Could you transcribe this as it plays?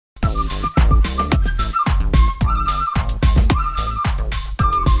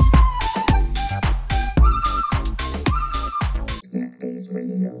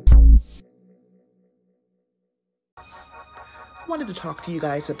wanted to talk to you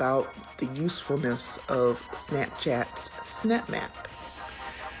guys about the usefulness of Snapchat's SnapMap.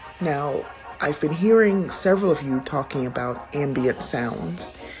 Now, I've been hearing several of you talking about ambient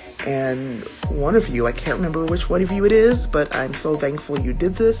sounds, and one of you, I can't remember which one of you it is, but I'm so thankful you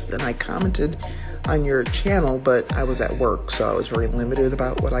did this, and I commented on your channel, but I was at work, so I was very limited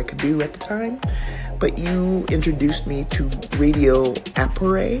about what I could do at the time. But you introduced me to Radio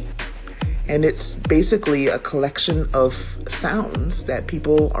Apparet, and it's basically a collection of sounds that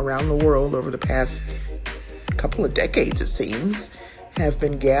people around the world over the past couple of decades, it seems, have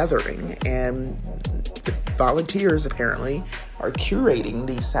been gathering. And the volunteers apparently are curating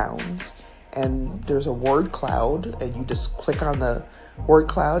these sounds. And there's a word cloud, and you just click on the word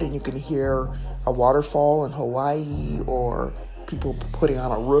cloud and you can hear a waterfall in Hawaii or people putting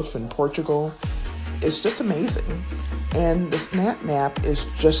on a roof in Portugal. It's just amazing. And the SnapMap is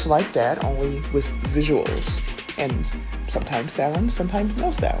just like that, only with visuals and sometimes sound, sometimes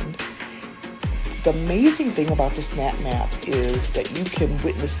no sound. The amazing thing about the SnapMap is that you can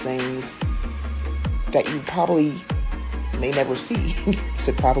witness things that you probably may never see.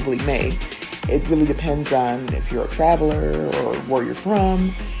 So probably may. It really depends on if you're a traveler or where you're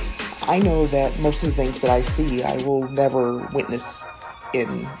from. I know that most of the things that I see, I will never witness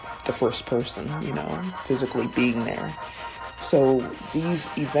in the first person, physically being there. So these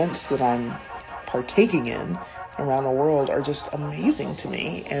events that I'm partaking in around the world are just amazing to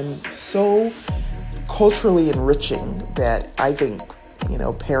me and so culturally enriching that I think,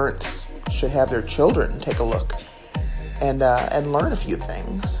 parents should have their children take a look and learn a few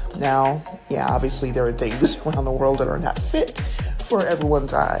things. Now, obviously there are things around the world that are not fit for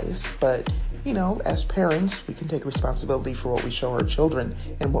everyone's eyes, but as parents, we can take responsibility for what we show our children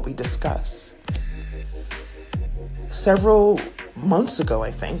and what we discuss. Several months ago,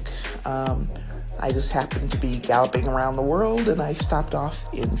 I think, I just happened to be galloping around the world, and I stopped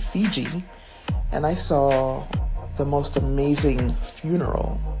off in Fiji, and I saw the most amazing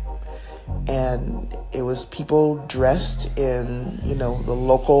funeral. And it was people dressed in, the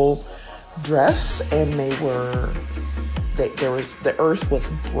local dress, and the earth was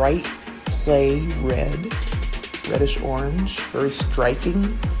bright clay red, reddish orange, very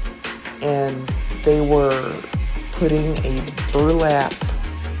striking, and they were putting a burlap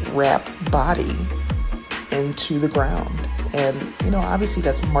wrap body into the ground. And obviously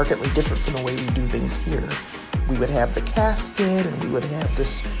that's markedly different from the way we do things here. We would have the casket, and we would have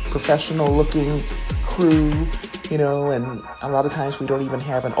this professional looking crew, and a lot of times we don't even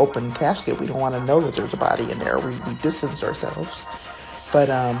have an open casket. We don't want to know that there's a body in there. We distance ourselves. But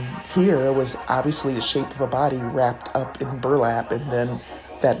here it was obviously the shape of a body wrapped up in burlap, and then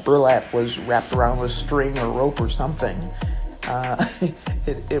that burlap was wrapped around with string or rope or something.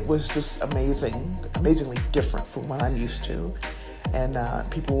 It was just amazingly different from what I'm used to. And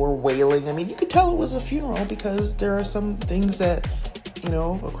people were wailing. I mean, you could tell it was a funeral because there are some things that,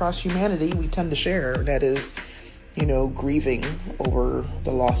 across humanity we tend to share. That is, grieving over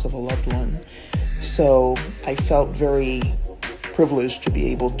the loss of a loved one. So I felt very privileged to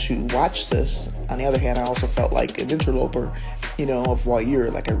be able to watch this. On the other hand, I also felt like an interloper, a voyeur,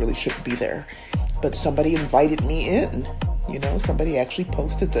 like I really shouldn't be there. But somebody invited me in. Somebody actually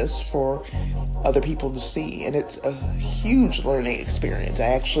posted this for other people to see, and it's a huge learning experience. I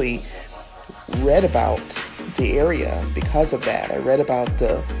actually read about the area because of that. I read about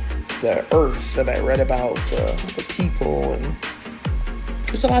the earth, and I read about the people, and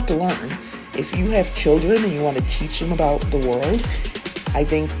there's a lot to learn. If you have children and you want to teach them about the world, I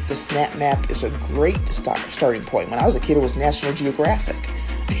think the SnapMap is a great starting point. When I was a kid, it was National Geographic.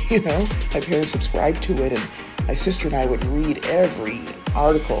 My parents subscribed to it, and my sister and I would read every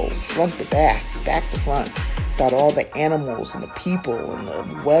article, front to back to front, about all the animals and the people and the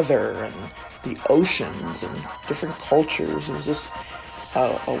weather and the oceans and different cultures. It was just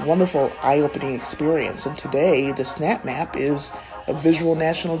a wonderful, eye-opening experience. And today, the SnapMap is a visual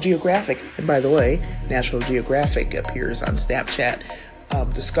National Geographic. And by the way, National Geographic appears on Snapchat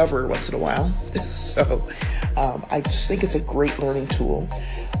Discover once in a while. So I just think it's a great learning tool.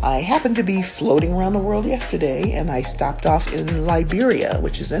 I happened to be floating around the world yesterday, and I stopped off in Liberia,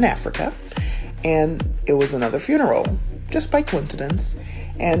 which is in Africa, and it was another funeral, just by coincidence.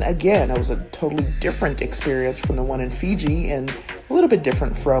 And again, it was a totally different experience from the one in Fiji, and a little bit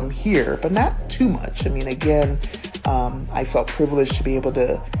different from here, but not too much. I mean, again, I felt privileged to be able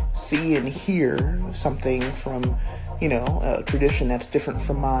to see and hear something from, a tradition that's different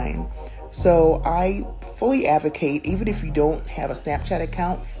from mine. So I fully advocate, even if you don't have a Snapchat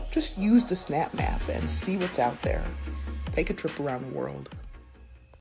account, just use the SnapMap and see what's out there. Take a trip around the world.